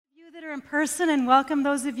you that are in person, and welcome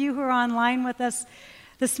those of you who are online with us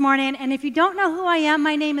this morning. And if you don't know who I am,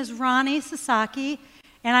 my name is Ronnie Sasaki,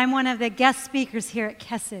 and I'm one of the guest speakers here at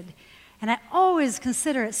Kesed. And I always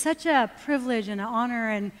consider it such a privilege and an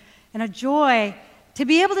honor and a joy to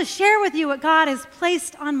be able to share with you what God has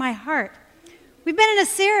placed on my heart. We've been in a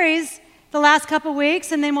series the last couple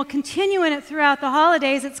weeks, and then we'll continue in it throughout the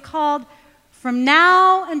holidays. It's called From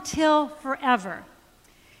Now Until Forever.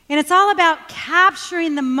 And it's all about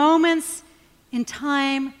capturing the moments in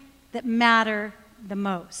time that matter the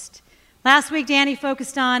most. Last week, Danny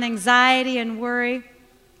focused on anxiety and worry.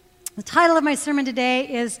 The title of my sermon today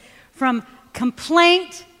is From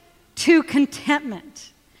Complaint to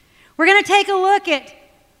Contentment. We're going to take a look at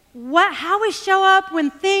how we show up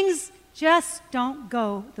when things just don't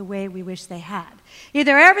go the way we wish they had.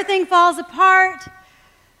 Either everything falls apart,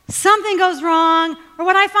 something goes wrong, or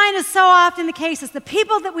what I find is so often the case is the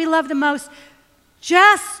people that we love the most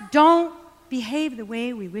just don't behave the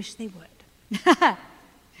way we wish they would.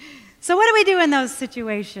 So what do we do in those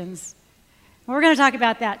situations? Well, we're going to talk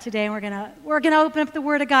about that today, and we're going to open up the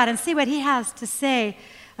Word of God and see what He has to say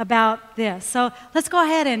about this. So let's go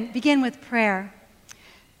ahead and begin with prayer.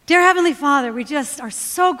 Dear Heavenly Father, we just are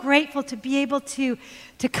so grateful to be able to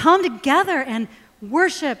come together and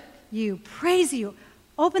worship You, praise You,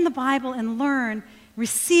 open the Bible and learn,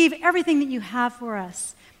 receive everything that You have for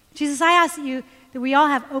us. Jesus, I ask that we all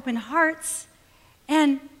have open hearts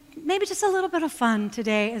and maybe just a little bit of fun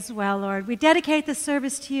today as well, Lord. We dedicate this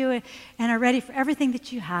service to You and are ready for everything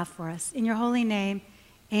that You have for us. In Your holy name,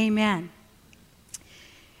 amen.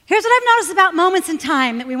 Here's what I've noticed about moments in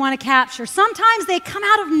time that we want to capture. Sometimes they come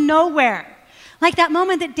out of nowhere, like that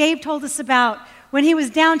moment that Dave told us about when he was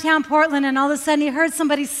downtown Portland and all of a sudden he heard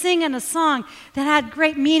somebody singing a song that had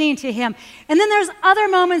great meaning to him. And then there's other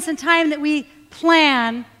moments in time that we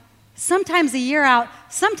plan, sometimes a year out,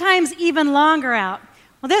 sometimes even longer out.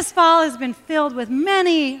 Well, this fall has been filled with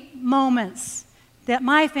many moments that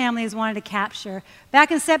my family has wanted to capture.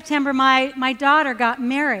 Back in September, my daughter got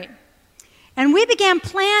married. And we began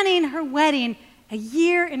planning her wedding a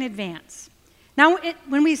year in advance. Now,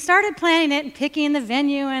 when we started planning it and picking the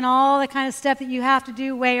venue and all the kind of stuff that you have to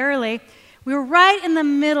do way early, we were right in the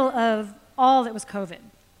middle of all that was COVID.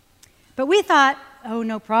 But we thought, oh,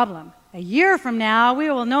 no problem. A year from now, we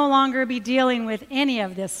will no longer be dealing with any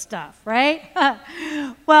of this stuff, right?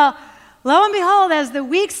 Well, lo and behold, as the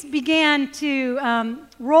weeks began to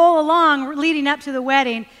roll along leading up to the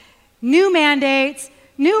wedding, new mandates,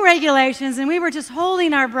 new regulations, and we were just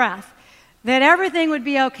holding our breath that everything would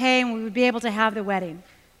be okay and we would be able to have the wedding.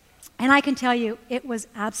 And I can tell you, it was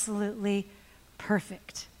absolutely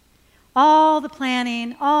perfect. All the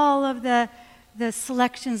planning, all of the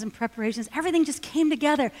selections and preparations, everything just came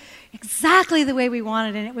together exactly the way we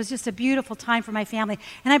wanted, and it was just a beautiful time for my family.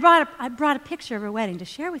 And I brought a picture of our wedding to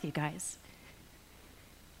share with you guys.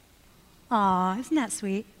 Aw, isn't that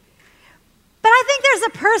sweet? But I think there's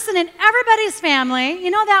a person in everybody's family,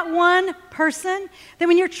 you know that one person, that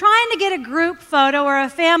when you're trying to get a group photo or a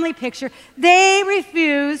family picture, they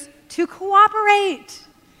refuse to cooperate.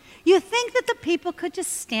 You think that the people could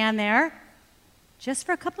just stand there just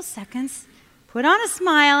for a couple seconds, put on a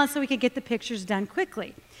smile, so we could get the pictures done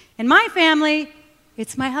quickly. In my family,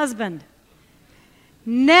 it's my husband.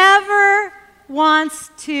 Never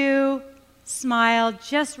wants to smile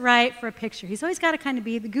just right for a picture. He's always got to kind of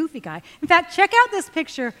be the goofy guy. In fact, check out this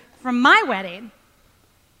picture from my wedding.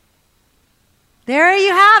 There you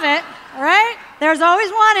have it, all right? There's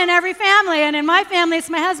always one in every family, and in my family, it's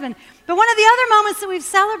my husband. But one of the other moments that we've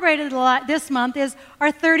celebrated a lot this month is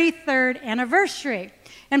our 33rd anniversary.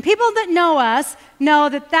 And people that know us know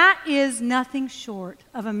that that is nothing short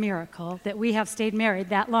of a miracle that we have stayed married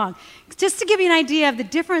that long. Just to give you an idea of the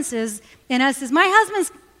differences in us, is my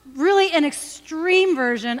husband's really an extreme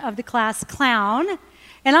version of the class clown,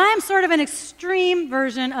 and I am sort of an extreme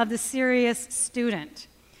version of the serious student.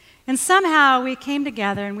 And somehow we came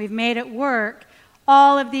together and we've made it work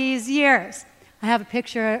all of these years. I have a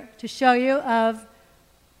picture to show you of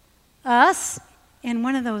us in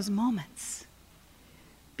one of those moments.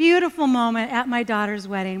 Beautiful moment at my daughter's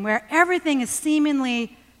wedding where everything is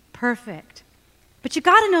seemingly perfect. But you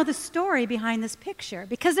got to know the story behind this picture,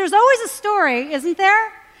 because there's always a story, isn't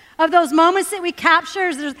there? Of those moments that we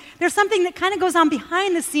capture, there's something that kind of goes on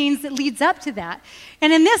behind the scenes that leads up to that.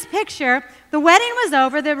 And in this picture, the wedding was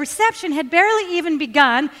over, the reception had barely even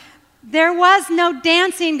begun, there was no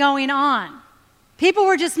dancing going on. People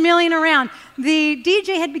were just milling around. The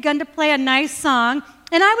DJ had begun to play a nice song,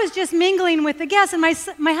 and I was just mingling with the guests, and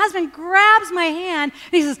my husband grabs my hand,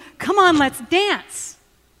 and he says, "Come on, let's dance."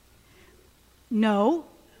 No.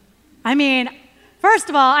 I mean, First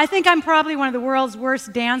of all, I think I'm probably one of the world's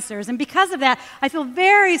worst dancers, and because of that, I feel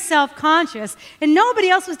very self-conscious, and nobody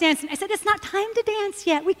else was dancing. I said, it's not time to dance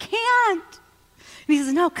yet. We can't. And he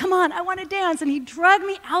says, no, come on, I want to dance. And he dragged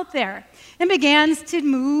me out there and began to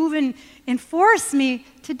move and force me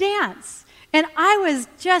to dance. And I was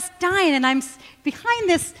just dying, and I'm behind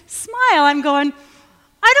this smile, I'm going,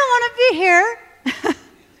 I don't want to be here.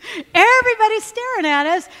 Everybody's staring at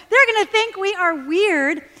us. They're going to think we are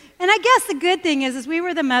weird. And I guess the good thing is we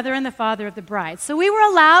were the mother and the father of the bride. So we were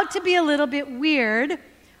allowed to be a little bit weird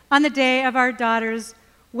on the day of our daughter's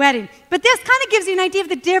wedding. But this kind of gives you an idea of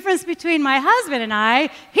the difference between my husband and I.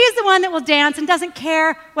 He's the one that will dance and doesn't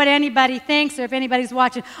care what anybody thinks or if anybody's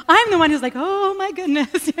watching. I'm the one who's like, oh my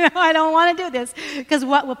goodness, I don't want to do this because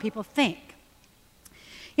what will people think?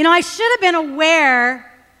 I should have been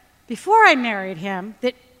aware before I married him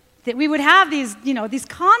that we would have these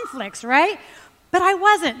conflicts, right? But I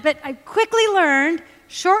wasn't. But I quickly learned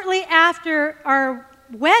shortly after our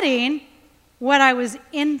wedding what I was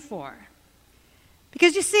in for.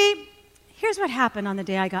 Because you see, here's what happened on the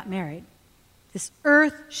day I got married. This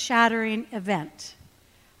earth-shattering event.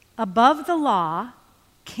 Above the Law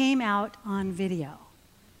came out on video.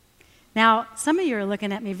 Now, some of you are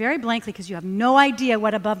looking at me very blankly because you have no idea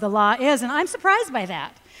what Above the Law is, and I'm surprised by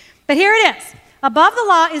that. But here it is. Above the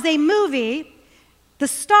Law is a movie. The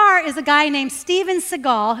star is a guy named Steven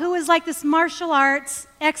Seagal, who is like this martial arts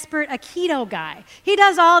expert Aikido guy. He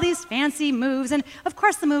does all these fancy moves, and of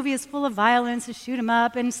course the movie is full of violence, to shoot them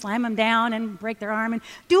up and slam them down and break their arm and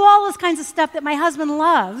do all those kinds of stuff that my husband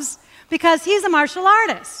loves because he's a martial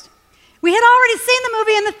artist. We had already seen the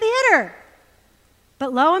movie in the theater.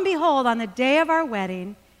 But lo and behold, on the day of our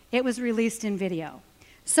wedding, it was released in video.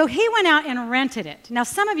 So he went out and rented it. Now,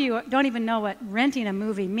 some of you don't even know what renting a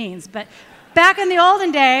movie means, but back in the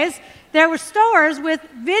olden days, there were stores with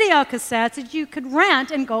video cassettes that you could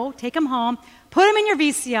rent and go take them home, put them in your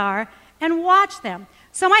VCR, and watch them.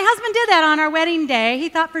 So my husband did that on our wedding day. He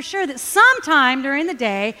thought for sure that sometime during the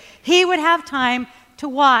day, he would have time to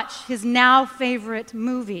watch his now favorite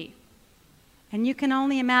movie. And you can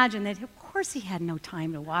only imagine that, of course, he had no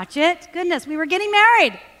time to watch it. Goodness, we were getting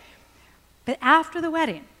married. But after the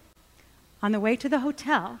wedding, on the way to the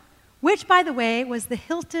hotel, which, by the way, was the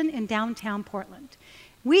Hilton in downtown Portland,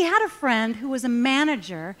 we had a friend who was a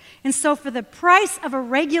manager, and so for the price of a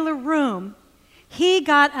regular room, he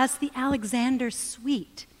got us the Alexander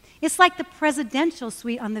Suite. It's like the presidential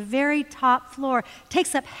suite on the very top floor. It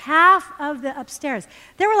takes up half of the upstairs.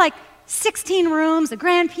 There were like 16 rooms, a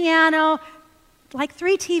grand piano, like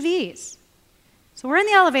 3 TVs. So we're in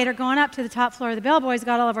the elevator going up to the top floor. The bellboy's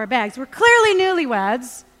got all of our bags. We're clearly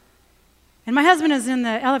newlyweds. And my husband is in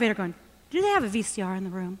the elevator going, do they have a VCR in the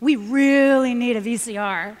room? We really need a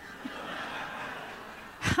VCR.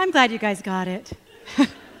 I'm glad you guys got it.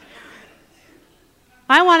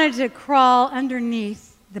 I wanted to crawl underneath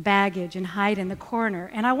the baggage and hide in the corner.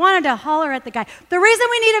 And I wanted to holler at the guy, the reason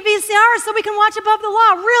we need a VCR is so we can watch Above the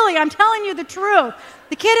Law. Really, I'm telling you the truth.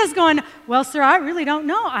 The kid is going, well, sir, I really don't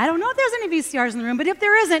know. I don't know if there's any VCRs in the room, but if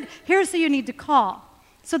there isn't, here's who you need to call.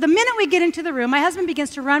 So the minute we get into the room, my husband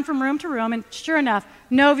begins to run from room to room, and sure enough,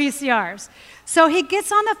 no VCRs. So he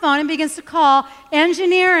gets on the phone and begins to call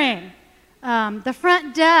engineering, the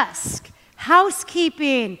front desk,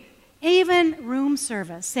 housekeeping, even room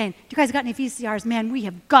service, saying, you guys got any VCRs? Man, we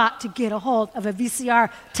have got to get a hold of a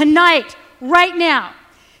VCR tonight, right now.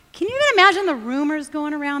 Can you even imagine the rumors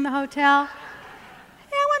going around the hotel?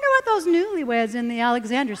 Hey, I wonder what those newlyweds in the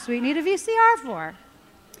Alexander Suite need a VCR for.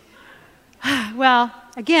 Well,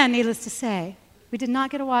 again, needless to say, we did not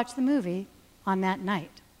get to watch the movie on that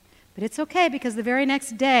night. But it's okay because the very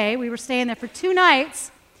next day, we were staying there for 2 nights.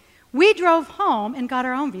 We drove home and got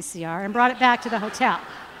our own VCR and brought it back to the hotel.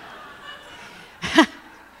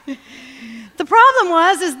 The problem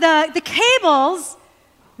was the cables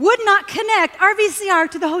would not connect our VCR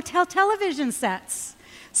to the hotel television sets.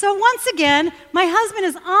 So once again, my husband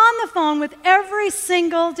is on the phone with every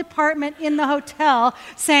single department in the hotel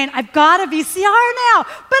saying, I've got a VCR now,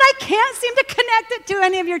 but I can't seem to connect it to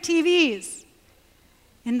any of your TVs.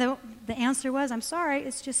 And the answer was, I'm sorry,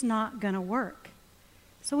 it's just not going to work.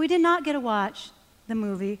 So we did not get to watch the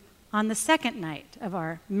movie on the second night of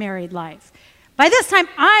our married life. By this time,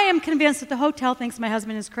 I am convinced that the hotel thinks my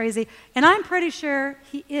husband is crazy, and I'm pretty sure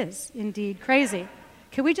he is indeed crazy.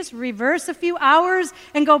 Can we just reverse a few hours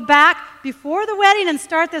and go back before the wedding and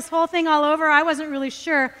start this whole thing all over? I wasn't really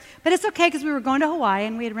sure, but it's okay because we were going to Hawaii,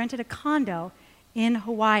 and we had rented a condo in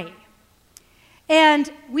Hawaii.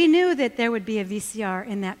 And we knew that there would be a VCR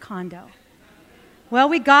in that condo. Well,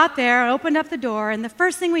 we got there, opened up the door, and the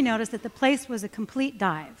first thing we noticed that the place was a complete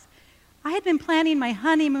dive. I had been planning my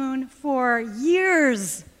honeymoon for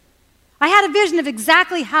years. I had a vision of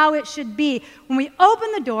exactly how it should be. When we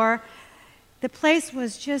opened the door, the place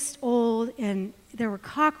was just old, and there were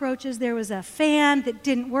cockroaches. There was a fan that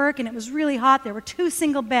didn't work, and it was really hot. There were 2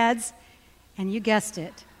 single beds, and you guessed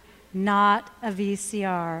it, not a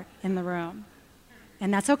VCR in the room.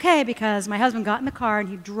 And that's okay, because my husband got in the car and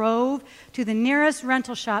he drove to the nearest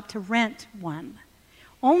rental shop to rent one,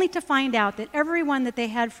 only to find out that everyone that they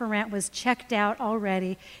had for rent was checked out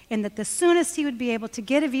already, and that the soonest he would be able to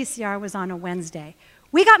get a VCR was on a Wednesday.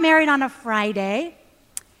 We got married on a Friday,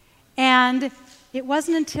 and it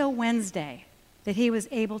wasn't until Wednesday that he was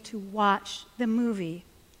able to watch the movie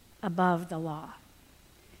Above the Law.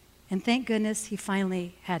 And thank goodness he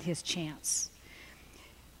finally had his chance.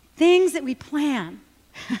 Things that we plan,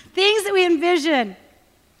 things that we envision,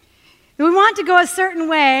 that we want to go a certain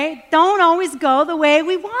way, don't always go the way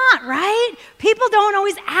we want, right? People don't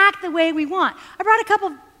always act the way we want. I brought a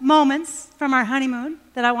couple moments from our honeymoon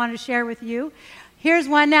that I wanted to share with you. Here's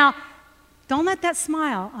one. Now, don't let that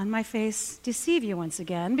smile on my face deceive you once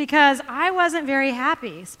again, because I wasn't very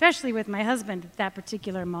happy, especially with my husband at that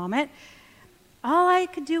particular moment. All I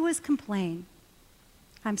could do was complain.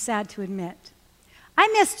 I'm sad to admit. I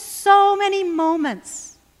missed so many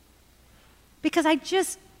moments because I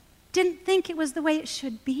just didn't think it was the way it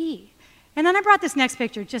should be. And then I brought this next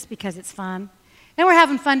picture just because it's fun. And we're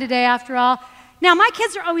having fun today after all. Now, my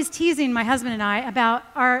kids are always teasing my husband and I about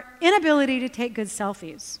our inability to take good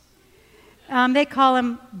selfies. They call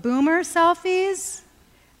them boomer selfies.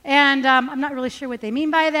 And I'm not really sure what they mean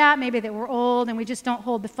by that. Maybe that we're old and we just don't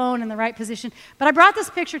hold the phone in the right position. But I brought this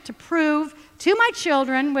picture to prove to my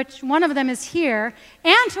children, which one of them is here,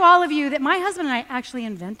 and to all of you, that my husband and I actually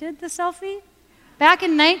invented the selfie back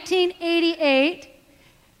in 1988.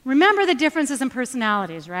 Remember the differences in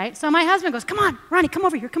personalities, right? So my husband goes, "Come on, Ronnie, come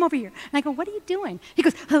over here, come over here." And I go, "What are you doing?" He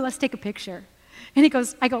goes, "Oh, let's take a picture." And he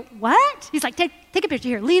goes, I go, "What?" He's like, take a picture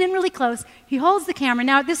here. Lean in really close. He holds the camera.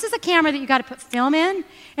 Now, this is a camera that you got to put film in,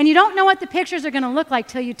 and you don't know what the pictures are going to look like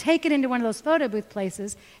till you take it into one of those photo booth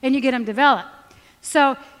places and you get them developed.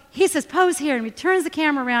 So he says, "Pose here," and he turns the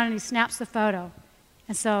camera around and he snaps the photo.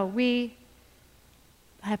 And so we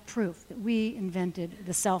have proof that we invented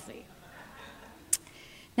the selfie.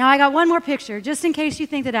 Now, I got one more picture, just in case you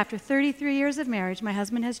think that after 33 years of marriage, my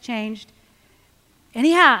husband has changed. And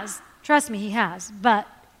he has. Trust me, he has. But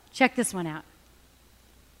check this one out.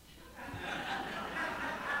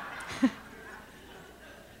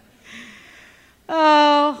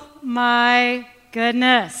 Oh, my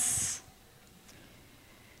goodness.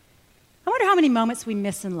 I wonder how many moments we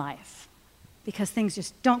miss in life because things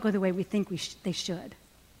just don't go the way we think they should.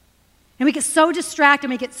 And we get so distracted,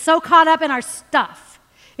 and we get so caught up in our stuff.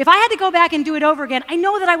 If I had to go back and do it over again, I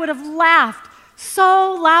know that I would have laughed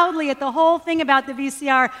so loudly at the whole thing about the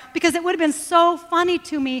VCR because it would have been so funny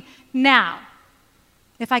to me now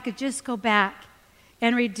if I could just go back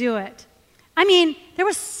and redo it. I mean, there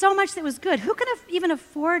was so much that was good. Who could have even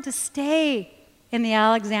afford to stay in the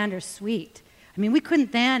Alexander Suite? I mean, we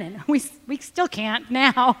couldn't then, and we still can't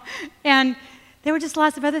now. And there were just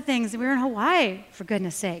lots of other things. We were in Hawaii, for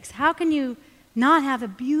goodness sakes. How can you not have a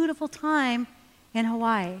beautiful time in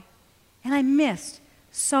Hawaii? And I missed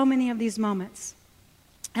so many of these moments.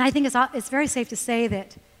 And I think it's very safe to say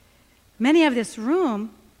that many of in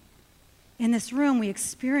this room, we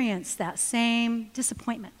experience that same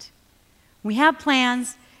disappointment. We have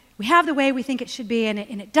plans, we have the way we think it should be, and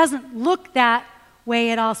it doesn't look that way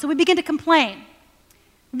at all. So we begin to complain.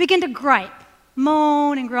 We begin to gripe,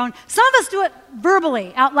 moan and groan. Some of us do it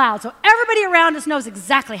verbally, out loud, so everybody around us knows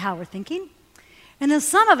exactly how we're thinking. And then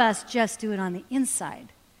some of us just do it on the inside,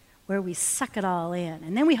 where we suck it all in.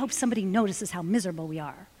 And then we hope somebody notices how miserable we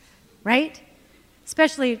are, right?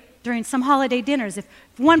 Especially during some holiday dinners. If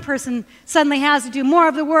one person suddenly has to do more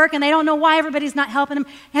of the work and they don't know why everybody's not helping them.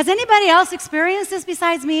 Has anybody else experienced this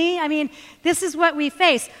besides me? I mean, this is what we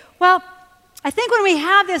face. Well, I think when we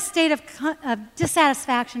have this state of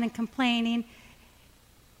dissatisfaction and complaining,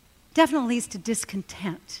 definitely leads to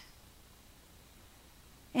discontent.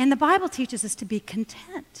 And the Bible teaches us to be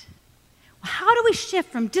content. How do we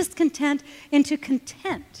shift from discontent into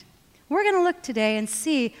content? We're going to look today and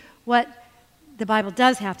see what the Bible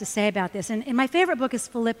does have to say about this. And my favorite book is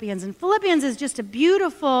Philippians. And Philippians is just a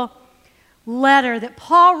beautiful letter that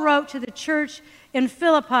Paul wrote to the church in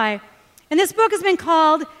Philippi. And this book has been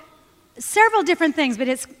called several different things, but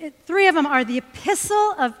three of them are the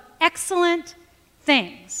epistle of excellent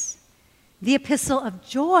things, the epistle of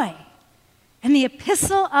joy, and the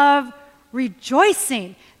epistle of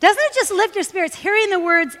rejoicing. Doesn't it just lift your spirits hearing the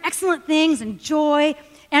words excellent things and joy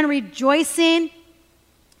and rejoicing?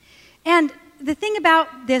 And the thing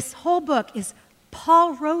about this whole book is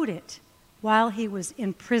Paul wrote it while he was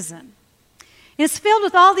in prison. And it's filled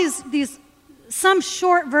with all these some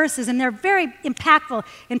short verses, and they're very impactful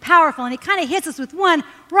and powerful, and he kind of hits us with one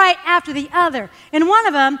right after the other. And one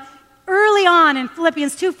of them, early on in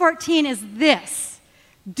Philippians 2:14, is this: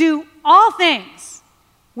 do all things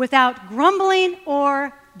without grumbling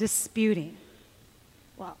or disputing.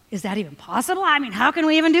 Well, is that even possible? I mean, how can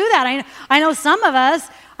we even do that? I know some of us,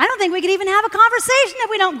 I don't think we could even have a conversation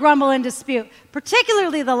if we don't grumble and dispute,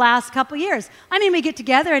 particularly the last couple years. I mean, we get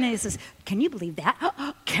together and he says, can you believe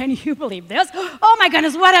that? Can you believe this? Oh my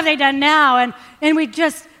goodness, what have they done now? And we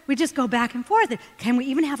just go back and forth. Can we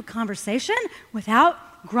even have a conversation without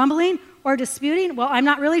grumbling or disputing? Well, I'm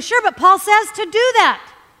not really sure, but Paul says to do that.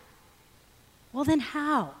 Well, then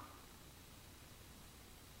how?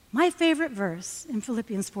 My favorite verse in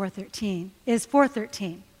Philippians 4:13 is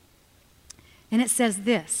 4:13. And it says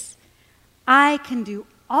this: I can do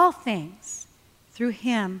all things through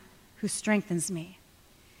him who strengthens me.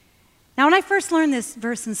 Now, when I first learned this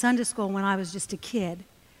verse in Sunday school when I was just a kid,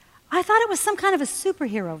 I thought it was some kind of a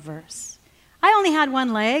superhero verse. I only had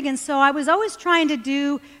one leg, and so I was always trying to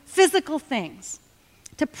do physical things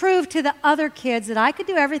to prove to the other kids that I could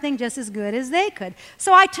do everything just as good as they could.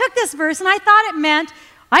 So I took this verse and I thought it meant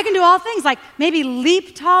I can do all things, like maybe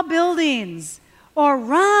leap tall buildings or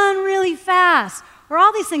run really fast or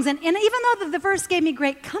all these things. And even though the verse gave me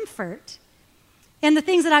great comfort in the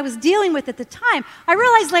things that I was dealing with at the time, I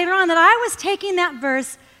realized later on that I was taking that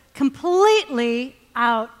verse completely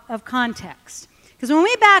out of context. Because when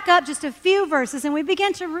we back up just a few verses and we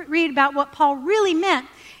begin to read about what Paul really meant,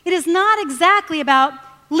 it is not exactly about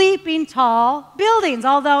leaping tall buildings,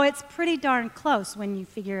 although it's pretty darn close when you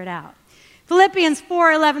figure it out. Philippians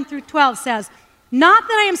 4:11 through 12 says, not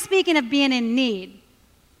that I am speaking of being in need,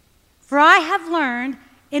 for I have learned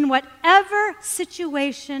in whatever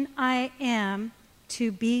situation I am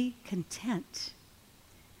to be content.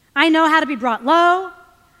 I know how to be brought low.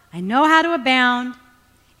 I know how to abound.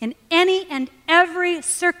 In any and every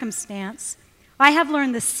circumstance, I have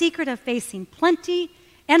learned the secret of facing plenty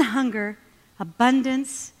and hunger,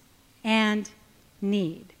 abundance and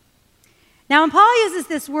need. Now, when Paul uses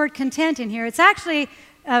this word content in here, it's actually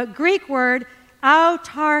a Greek word,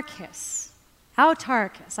 autarkis.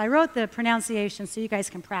 Autarkis. I wrote the pronunciation so you guys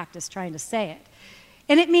can practice trying to say it.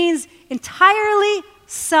 And it means entirely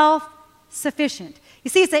self-sufficient. You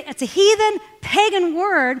see, it's a heathen, pagan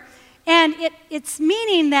word, and it's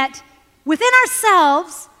meaning that within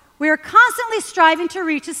ourselves, we are constantly striving to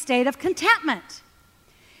reach a state of contentment.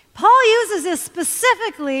 Paul uses this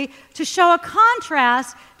specifically to show a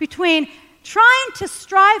contrast between trying to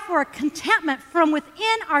strive for a contentment from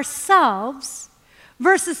within ourselves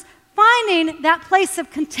versus finding that place of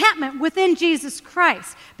contentment within Jesus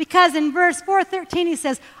Christ. Because in verse 4:13 he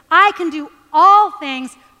says, I can do all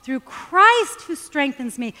things through Christ who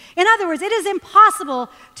strengthens me. In other words, it is impossible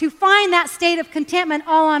to find that state of contentment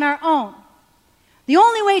all on our own. The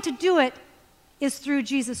only way to do it is through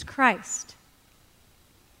Jesus Christ.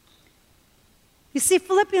 You see,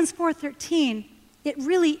 Philippians 4:13, it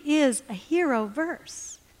really is a hero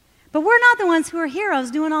verse. But we're not the ones who are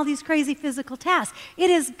heroes doing all these crazy physical tasks. It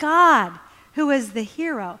is God who is the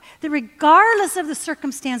hero, that regardless of the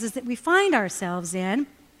circumstances that we find ourselves in,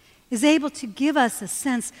 is able to give us a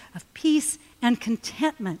sense of peace and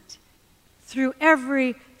contentment through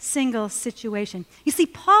every single situation. You see,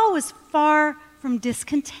 Paul was far from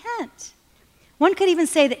discontent. One could even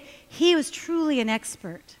say that he was truly an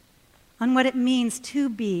expert on what it means to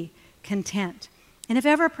be content. And if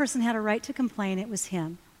ever a person had a right to complain, it was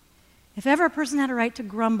him. If ever a person had a right to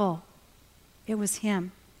grumble, it was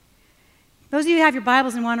him. Those of you who have your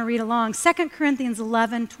Bibles and want to read along, 2 Corinthians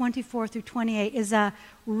 11:24 through 28 is a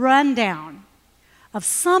rundown of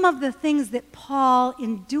some of the things that Paul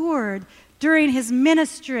endured during his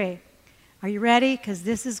ministry. Are you ready? Because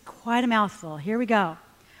this is quite a mouthful. Here we go.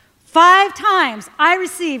 5 times I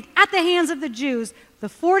received at the hands of the Jews the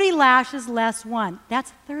 40 lashes less 1.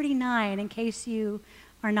 That's 39 in case you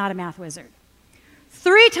are not a math wizard.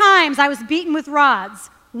 3 times I was beaten with rods.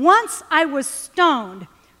 Once I was stoned.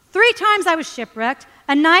 3 times I was shipwrecked.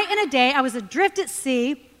 A night and a day I was adrift at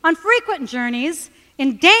sea, on frequent journeys,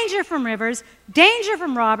 in danger from rivers, danger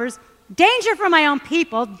from robbers, danger from my own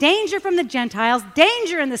people, danger from the Gentiles,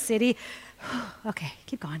 danger in the city. Okay,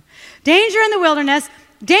 keep going. Danger in the wilderness,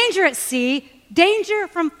 danger at sea, danger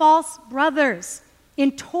from false brothers,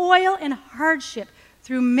 in toil and hardship,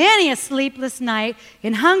 through many a sleepless night,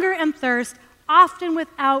 in hunger and thirst, often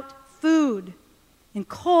without food, in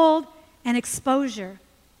cold and exposure.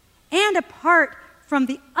 And apart from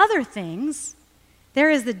the other things, There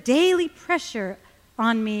is the daily pressure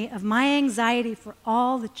on me of my anxiety for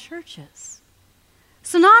all the churches.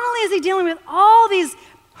 So not only is he dealing with all these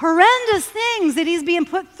horrendous things that he's being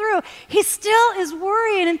put through, he still is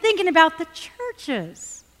worrying and thinking about the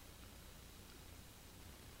churches.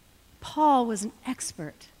 Paul was an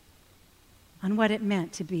expert on what it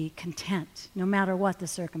meant to be content, no matter what the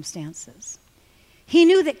circumstances. He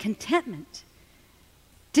knew that contentment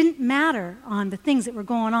didn't matter on the things that were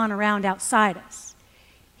going on around outside us.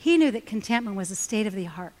 He knew that contentment was a state of the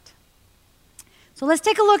heart. So let's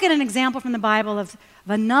take a look at an example from the Bible of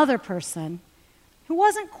another person who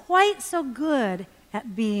wasn't quite so good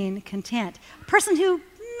at being content. A person who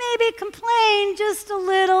maybe complained just a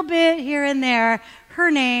little bit here and there. Her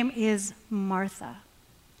name is Martha.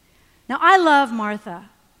 Now, I love Martha.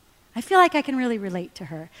 I feel like I can really relate to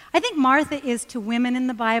her. I think Martha is to women in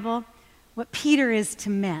the Bible what Peter is to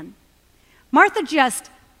men. Martha just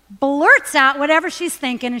blurts out whatever she's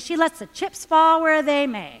thinking, and she lets the chips fall where they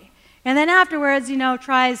may. And then afterwards,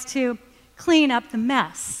 tries to clean up the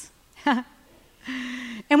mess.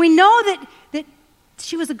 And we know that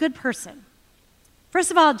she was a good person.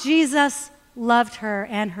 First of all, Jesus loved her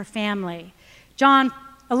and her family. John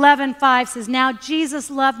 11:5 says, "Now Jesus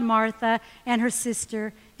loved Martha and her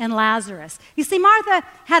sister and Lazarus." You see, Martha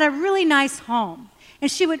had a really nice home, and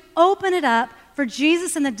she would open it up for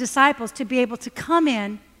Jesus and the disciples to be able to come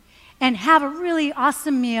in and have a really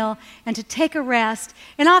awesome meal and to take a rest.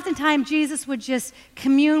 And oftentimes, Jesus would just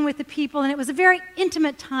commune with the people, and it was a very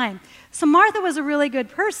intimate time. So Martha was a really good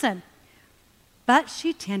person, but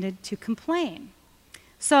she tended to complain.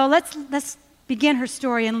 So let's begin her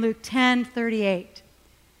story in Luke 10:38.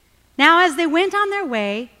 Now, as they went on their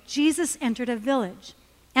way, Jesus entered a village,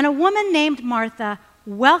 and a woman named Martha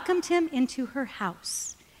welcomed him into her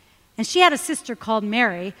house. And she had a sister called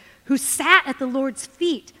Mary, who sat at the Lord's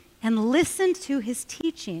feet and listened to his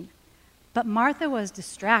teaching. But Martha was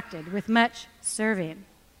distracted with much serving.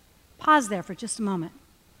 Pause there for just a moment.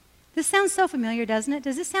 This sounds so familiar, doesn't it?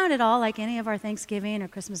 Does this sound at all like any of our Thanksgiving or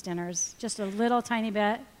Christmas dinners? Just a little tiny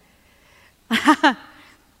bit?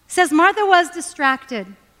 Says Martha was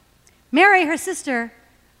distracted. Mary, her sister,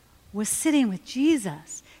 was sitting with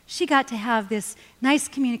Jesus. She got to have this nice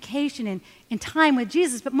communication and time with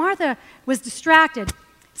Jesus, but Martha was distracted.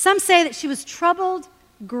 Some say that she was troubled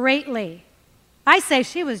greatly. I say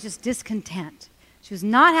she was just discontent. She was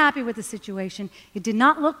not happy with the situation. It did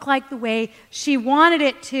not look like the way she wanted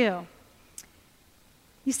it to.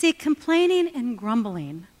 You see, complaining and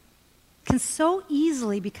grumbling can so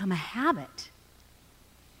easily become a habit.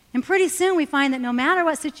 And pretty soon we find that no matter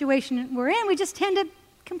what situation we're in, we just tend to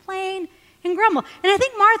complain and grumble. And I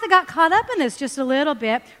think Martha got caught up in this just a little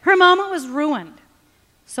bit. Her moment was ruined.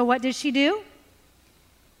 So what did she do?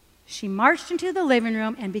 She marched into the living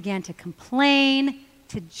room and began to complain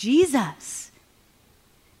to Jesus.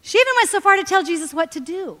 She even went so far to tell Jesus what to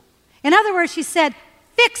do. In other words, she said,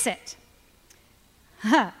 "Fix it."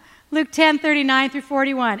 Luke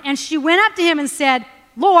 10:39-41. And she went up to him and said,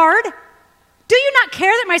 "Lord, do you not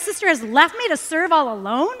care that my sister has left me to serve all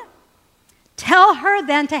alone? Tell her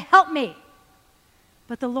then to help me."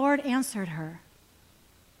 But the Lord answered her,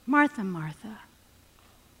 "Martha, Martha,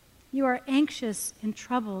 you are anxious and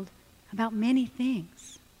troubled about many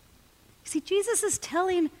things." You see, Jesus is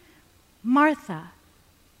telling Martha,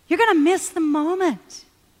 you're going to miss the moment.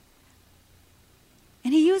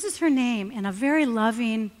 And he uses her name in a very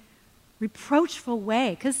loving, reproachful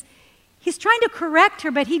way, because he's trying to correct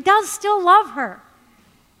her, but he does still love her.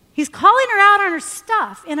 He's calling her out on her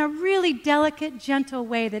stuff in a really delicate, gentle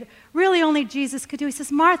way that really only Jesus could do. He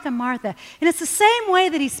says, "Martha, Martha." And it's the same way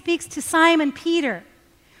that he speaks to Simon Peter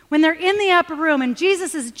when they're in the upper room, and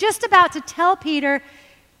Jesus is just about to tell Peter,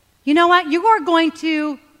 "You know what? You are going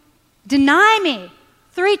to deny me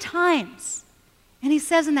 3 times. And he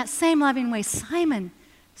says in that same loving way, "Simon,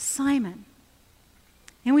 Simon."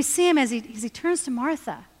 And we see him as he turns to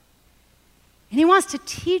Martha. And he wants to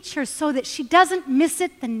teach her so that she doesn't miss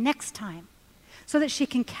it the next time, so that she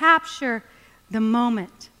can capture the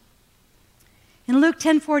moment. In Luke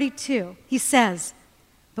 10:42, he says,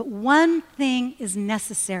 "But one thing is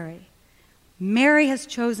necessary. Mary has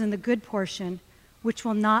chosen the good portion, which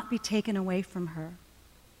will not be taken away from her."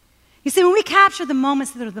 You see, when we capture the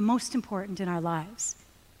moments that are the most important in our lives,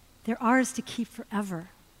 they're ours to keep forever.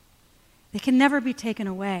 They can never be taken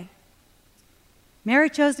away. Mary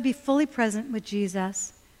chose to be fully present with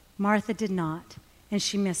Jesus. Martha did not, and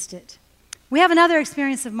she missed it. We have another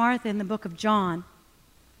experience of Martha in the book of John.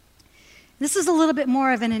 This is a little bit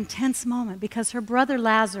more of an intense moment because her brother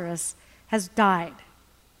Lazarus has died.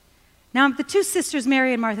 Now, the 2 sisters,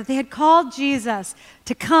 Mary and Martha, they had called Jesus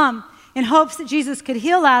to come in hopes that Jesus could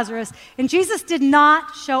heal Lazarus, and Jesus did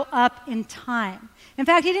not show up in time. In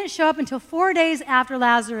fact, he didn't show up until 4 days after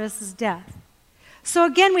Lazarus' death. So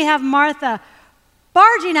again, we have Martha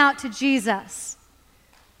barging out to Jesus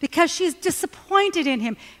because she's disappointed in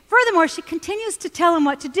him. Furthermore, she continues to tell him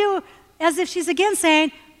what to do as if she's again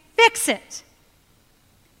saying, fix it.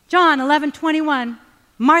 John 11:21,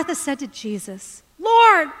 Martha said to Jesus,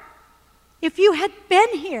 Lord, if you had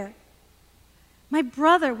been here, my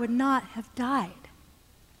brother would not have died.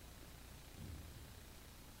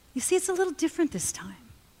 You see, it's a little different this time.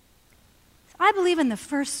 I believe in the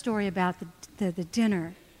first story about the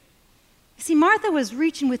dinner. You see, Martha was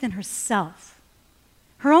reaching within herself,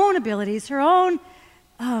 her own abilities, her own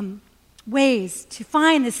ways to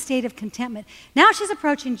find this state of contentment. Now she's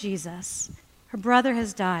approaching Jesus. Her brother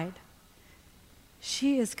has died.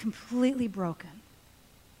 She is completely broken.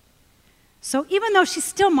 So even though she's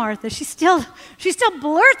still Martha, she still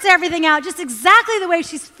blurts everything out just exactly the way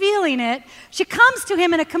she's feeling it. She comes to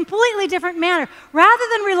him in a completely different manner. Rather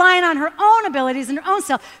than relying on her own abilities and her own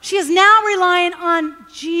self, she is now relying on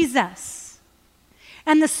Jesus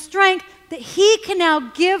and the strength that he can now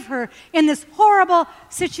give her in this horrible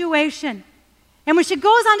situation. And when she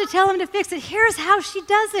goes on to tell him to fix it, here's how she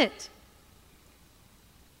does it.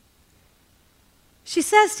 She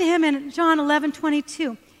says to him in John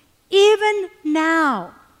 11:22, even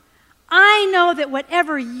now, I know that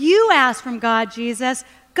whatever you ask from God, Jesus,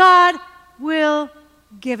 God will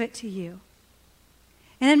give it to you.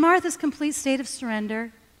 And in Martha's complete state of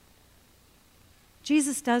surrender,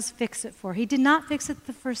 Jesus does fix it for her. He did not fix it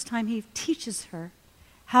the first time. He teaches her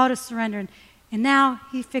how to surrender. And now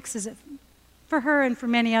he fixes it for her and for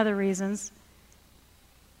many other reasons.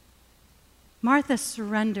 Martha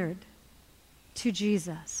surrendered to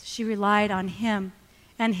Jesus. She relied on him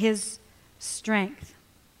and his strength.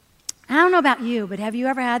 I don't know about you, but have you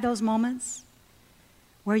ever had those moments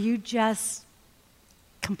where you just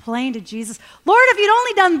complain to Jesus, Lord, if you'd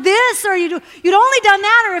only done this, or you'd only done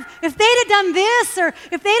that, or if they'd have done this, or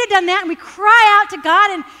if they'd have done that, and we cry out to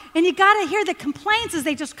God, and you got to hear the complaints as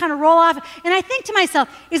they just kind of roll off. And I think to myself,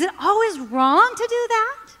 is it always wrong to do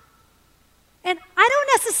that? And I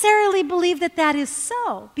don't necessarily believe that that is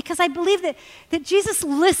so, because I believe that Jesus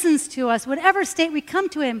listens to us, whatever state we come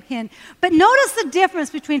to him in. But notice the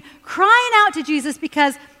difference between crying out to Jesus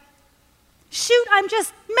because, shoot, I'm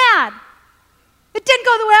just mad. It didn't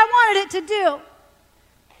go the way I wanted it to do.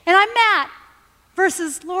 And I'm mad.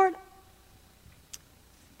 Versus, Lord,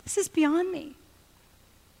 this is beyond me.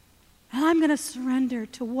 And I'm going to surrender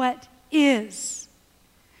to what is,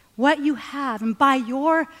 what you have. And by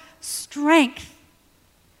your strength,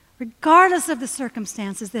 regardless of the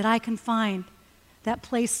circumstances, that I can find that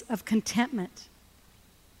place of contentment.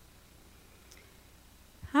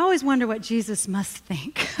 I always wonder what Jesus must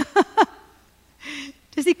think.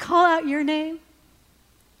 Does he call out your name?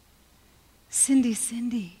 Cindy,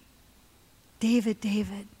 Cindy. David,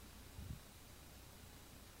 David.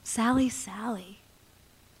 Sally, Sally.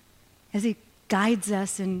 As he guides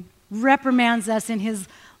us and reprimands us in his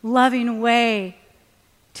loving way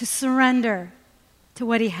to surrender to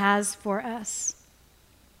what he has for us.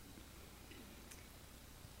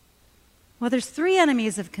 Well, there's three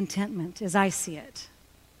enemies of contentment, as I see it,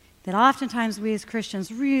 that oftentimes we as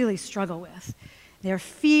Christians really struggle with. They're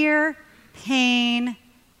fear, pain,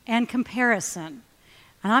 and comparison.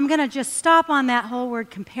 And I'm going to just stop on that whole word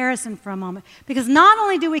comparison for a moment, because not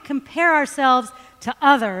only do we compare ourselves to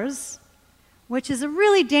others, which is a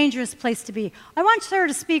really dangerous place to be. I once heard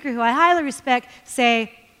a speaker who I highly respect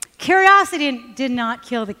say, curiosity did not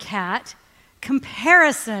kill the cat,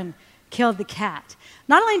 comparison killed the cat.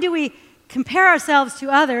 Not only do we compare ourselves to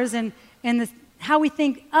others and how we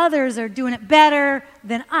think others are doing it better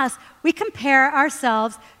than us, we compare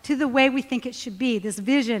ourselves to the way we think it should be, this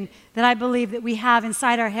vision that I believe that we have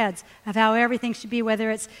inside our heads of how everything should be,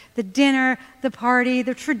 whether it's the dinner, the party,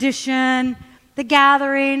 the tradition, the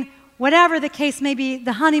gathering, whatever the case may be,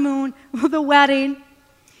 the honeymoon, the wedding.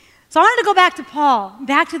 So I wanted to go back to Paul,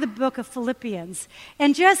 back to the book of Philippians,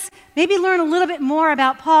 and just maybe learn a little bit more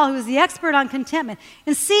about Paul, who is the expert on contentment,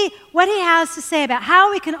 and see what he has to say about how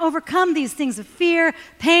we can overcome these things of fear,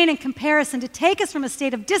 pain, and comparison to take us from a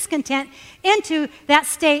state of discontent into that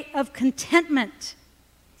state of contentment.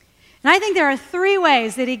 And I think there are three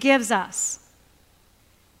ways that he gives us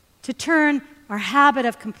to turn our habit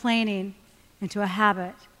of complaining into a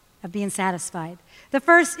habit of being satisfied. The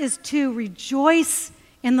first is to rejoice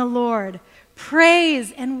in the Lord.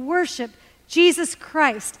 Praise and worship Jesus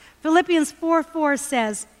Christ. Philippians 4:4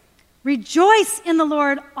 says, rejoice in the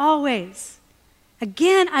Lord always.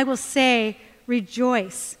 Again, I will say,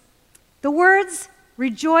 rejoice. The words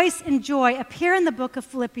rejoice, and joy appear in the book of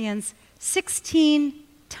Philippians 16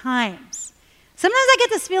 times. Sometimes I get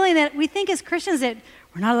this feeling that we think as Christians that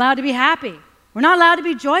we're not allowed to be happy. We're not allowed to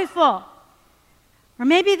be joyful. Or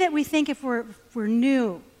maybe that we think if we're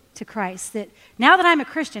new to Christ, that now that I'm a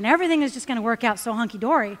Christian, everything is just going to work out so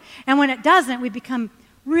hunky-dory. And when it doesn't, we become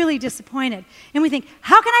really disappointed. And we think,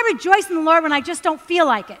 how can I rejoice in the Lord when I just don't feel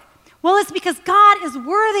like it? Well, it's because God is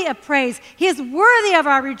worthy of praise. He is worthy of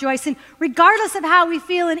our rejoicing, regardless of how we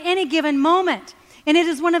feel in any given moment. And it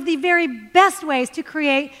is one of the very best ways to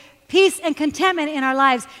create peace and contentment in our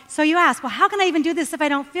lives. So you ask, well, how can I even do this if I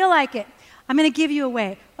don't feel like it? I'm going to give you a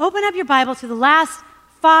way. Open up your Bible to the last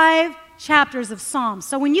 5 chapters of Psalms.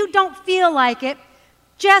 So when you don't feel like it,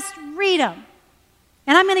 just read them.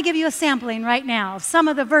 And I'm going to give you a sampling right now of some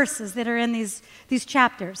of the verses that are in these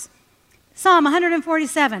chapters. Psalm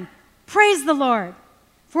 147, praise the Lord,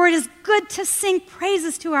 for it is good to sing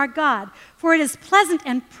praises to our God, for it is pleasant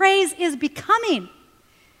and praise is becoming.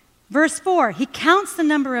 Verse 4, he counts the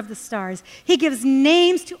number of the stars. He gives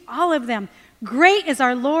names to all of them. Great is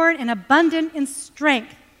our Lord and abundant in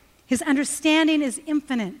strength. His understanding is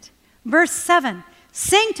infinite. Verse 7,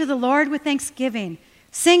 sing to the Lord with thanksgiving.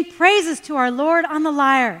 Sing praises to our Lord on the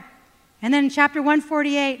lyre. And then in chapter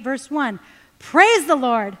 148, verse 1, praise the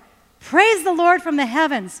Lord from the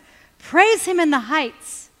heavens. Praise him in the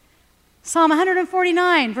heights. Psalm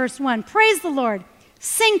 149, verse 1, praise the Lord.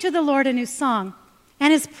 Sing to the Lord a new song,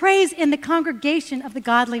 and his praise in the congregation of the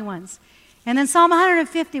godly ones. And then Psalm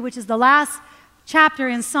 150, which is the last chapter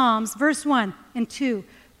in Psalms, verse 1 and 2,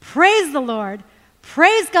 praise the Lord.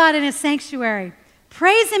 Praise God in his sanctuary.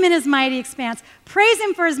 Praise him in his mighty expanse. Praise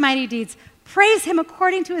him for his mighty deeds. Praise him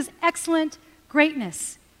according to his excellent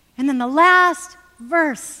greatness. And then the last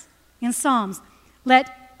verse in Psalms,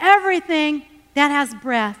 let everything that has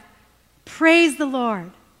breath praise the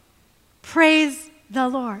Lord. Praise the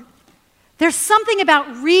Lord. There's something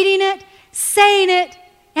about reading it, saying it,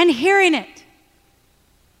 and hearing it.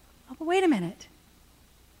 Oh, but wait a minute.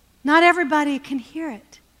 Not everybody can hear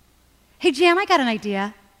it. Hey, Jan, I got an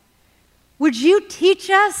idea. Would you teach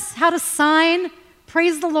us how to sign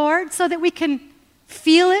praise the Lord so that we can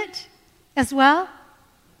feel it as well?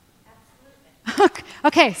 Absolutely.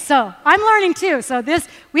 Okay, so I'm learning too. So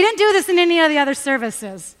we didn't do this in any of the other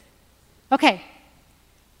services. Okay,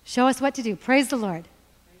 show us what to do. Praise the Lord.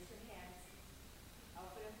 Raise your hands.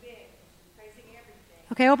 Open them big. You're praising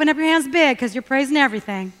everything. Okay, open up your hands big because you're praising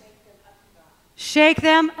everything. Shake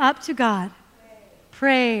them up to God.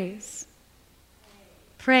 Praise.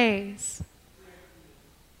 Praise.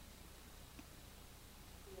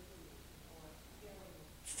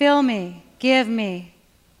 Fill me. Give me.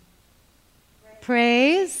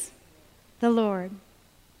 Praise the Lord.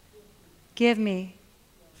 Give me.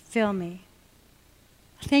 Fill me.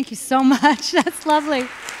 Thank you so much. That's lovely.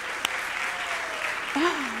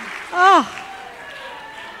 Oh.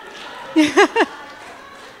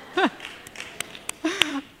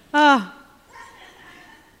 Oh.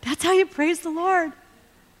 That's how you praise the Lord.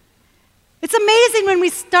 It's amazing when we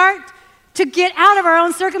start to get out of our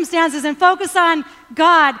own circumstances and focus on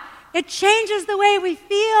God. It changes the way we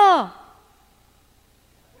feel.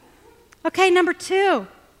 Okay, number 2.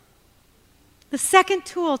 The second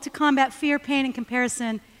tool to combat fear, pain, and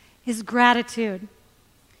comparison is gratitude.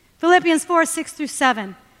 Philippians 4, 6 through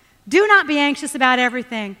 7. Do not be anxious about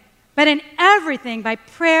everything, but in everything, by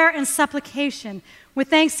prayer and supplication, with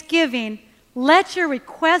thanksgiving, let your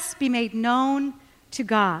requests be made known to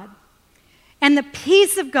God. And the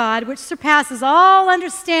peace of God, which surpasses all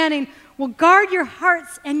understanding, will guard your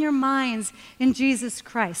hearts and your minds in Jesus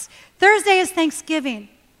Christ. Thursday is Thanksgiving.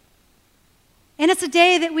 And it's a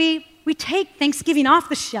day that we take Thanksgiving off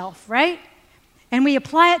the shelf, right? And we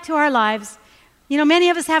apply it to our lives. You know,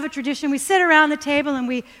 many of us have a tradition. We sit around the table and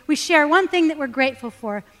we share one thing that we're grateful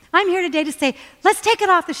for. I'm here today to say, let's take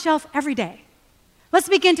it off the shelf every day. Let's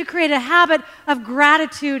begin to create a habit of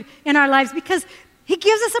gratitude in our lives because he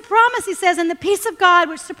gives us a promise. He says, and the peace of God,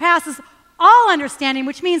 which surpasses all understanding,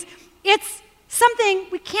 which means it's something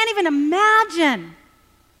we can't even imagine.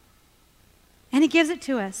 And he gives it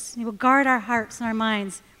to us. He will guard our hearts and our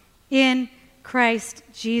minds in Christ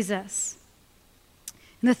Jesus.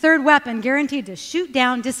 And the third weapon, guaranteed to shoot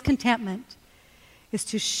down discontentment, is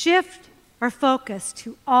to shift our focus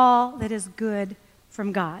to all that is good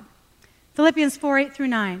from God. Philippians 4, 8 through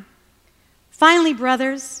 9. Finally,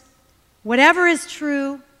 brothers, whatever is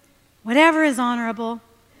true, whatever is honorable,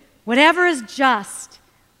 whatever is just,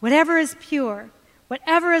 whatever is pure,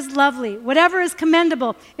 whatever is lovely, whatever is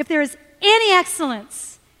commendable, if there is any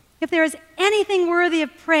excellence, if there is anything worthy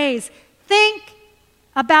of praise, think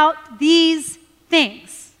about these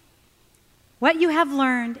things. what you have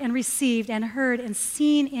learned and received and heard and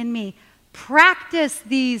seen in me, practice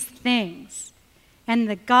these things, and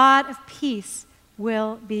the God of peace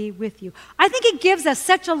will be with you. I think it gives us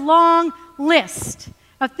such a long list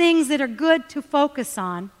of things that are good to focus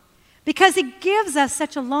on because it gives us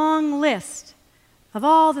such a long list of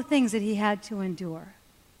all the things that he had to endure.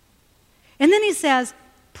 And then he says,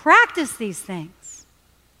 practice these things.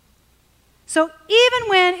 So even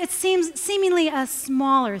when it seems seemingly a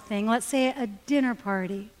smaller thing, let's say a dinner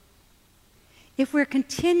party, if we're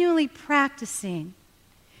continually practicing,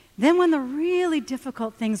 then when the really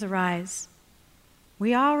difficult things arise,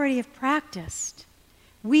 we already have practiced.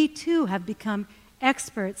 We too have become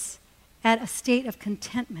experts at a state of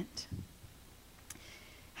contentment.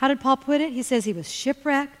 How did Paul put it? He says he was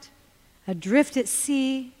shipwrecked, adrift at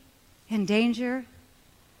sea, in danger.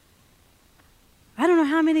 I don't know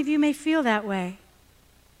how many of you may feel that way,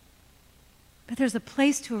 but there's a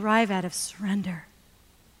place to arrive at of surrender.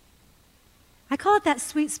 I call it that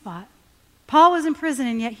sweet spot. Paul was in prison,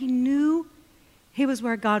 and yet he knew he was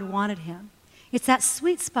where God wanted him. It's that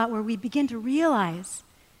sweet spot where we begin to realize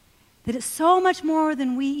that it's so much more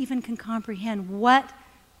than we even can comprehend what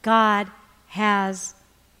God has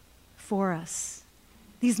for us.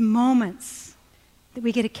 These moments that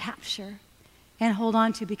we get to capture and hold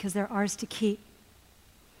on to because they're ours to keep.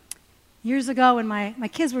 Years ago when my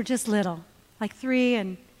kids were just little, like 3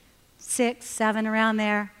 and 6, 7, around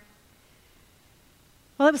there,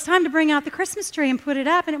 well, it was time to bring out the Christmas tree and put it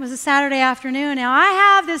up, and it was a Saturday afternoon. Now, I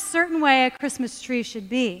have this certain way a Christmas tree should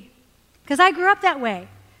be because I grew up that way.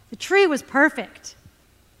 The tree was perfect.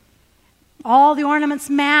 All the ornaments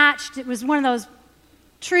matched. It was one of those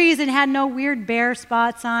trees that had no weird bare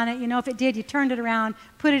spots on it. You know, if it did, you turned it around,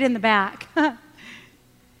 put it in the back. The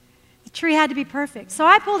tree had to be perfect. So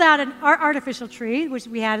I pulled out an artificial tree, which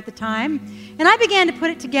we had at the time, and I began to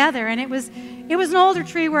put it together. And it was an older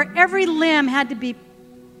tree where every limb had to be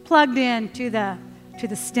plugged in to the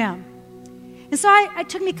stem. And so it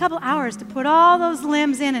took me a couple hours to put all those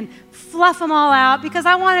limbs in and fluff them all out because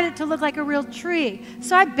I wanted it to look like a real tree.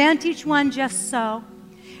 So I bent each one just so.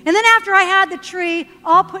 And then after I had the tree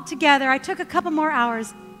all put together, I took a couple more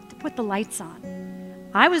hours to put the lights on.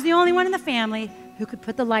 I was the only one in the family who could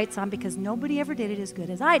put the lights on because nobody ever did it as good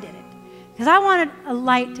as I did it. Because I wanted a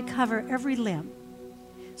light to cover every limb.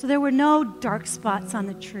 So there were no dark spots on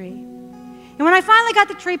the tree. And when I finally got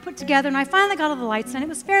the tree put together and I finally got all the lights on, it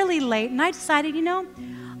was fairly late, and I decided, I'm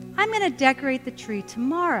going to decorate the tree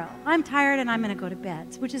tomorrow. I'm tired and I'm going to go to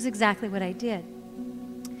bed, which is exactly what I did.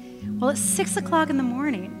 Well, at 6 o'clock in the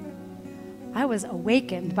morning, I was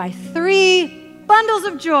awakened by 3 bundles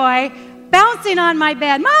of joy bouncing on my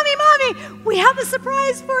bed. Mommy, we have a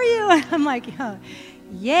surprise for you. And I'm like,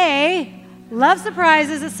 yay, love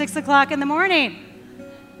surprises at 6 o'clock in the morning.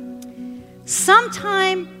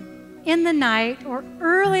 Sometime in the night or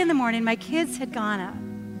early in the morning, my kids had gone up.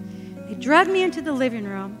 They dragged me into the living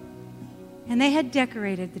room, and they had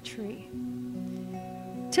decorated the tree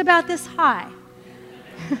to about this high.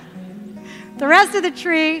 The rest of the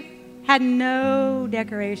tree had no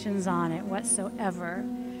decorations on it whatsoever.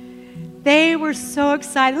 They were so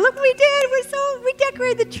excited. Look, we did. We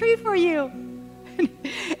decorated the tree for you.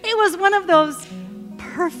 It was one of those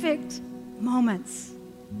perfect moments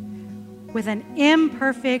with an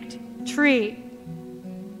imperfect tree.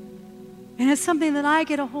 And it's something that I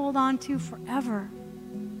get to hold on to forever.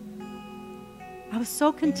 I was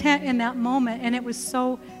so content in that moment, and it was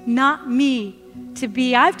so not me to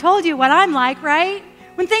be. I've told you what I'm like, right?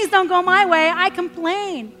 When things don't go my way, I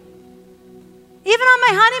complain. Even on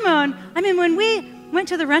my honeymoon, when we went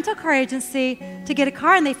to the rental car agency to get a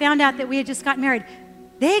car and they found out that we had just gotten married,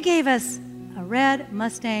 they gave us a red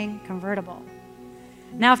Mustang convertible.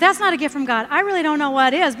 Now, if that's not a gift from God, I really don't know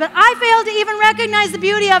what is, but I failed to even recognize the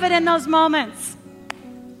beauty of it in those moments.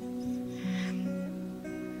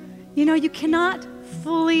 You cannot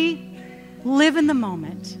fully live in the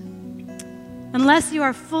moment unless you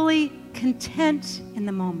are fully content in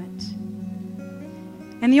the moment.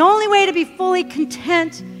 And the only way to be fully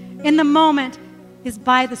content in the moment is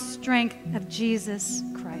by the strength of Jesus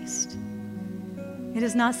Christ. It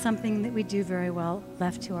is not something that we do very well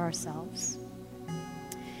left to ourselves.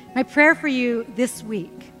 My prayer for you this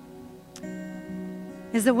week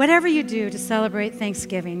is that whatever you do to celebrate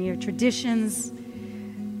Thanksgiving, your traditions,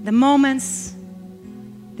 the moments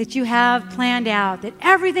that you have planned out, that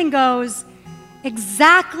everything goes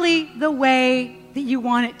exactly the way that you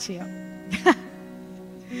want it to.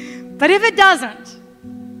 But if it doesn't,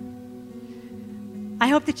 I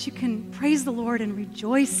hope that you can praise the Lord and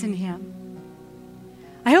rejoice in Him.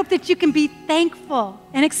 I hope that you can be thankful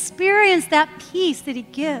and experience that peace that He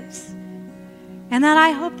gives. And that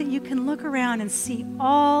I hope that you can look around and see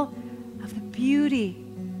all of the beauty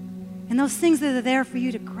and those things that are there for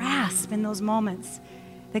you to grasp in those moments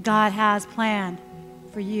that God has planned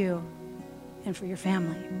for you and for your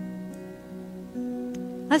family.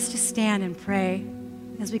 Let's just stand and pray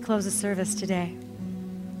as we close the service today.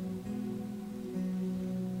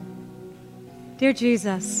 Dear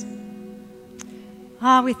Jesus,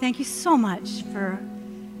 we thank you so much for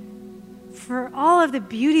all of the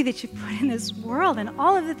beauty that you put in this world and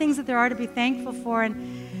all of the things that there are to be thankful for.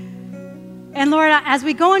 And Lord, as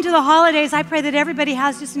we go into the holidays, I pray that everybody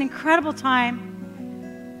has just an incredible time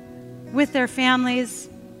with their families.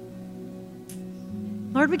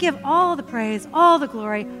 Lord, we give all the praise, all the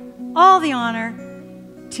glory, all the honor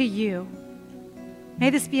to you. May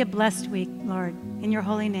this be a blessed week, Lord. In your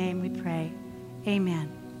holy name we pray.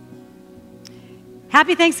 Amen.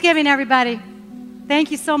 Happy Thanksgiving, everybody.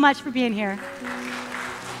 Thank you so much for being here.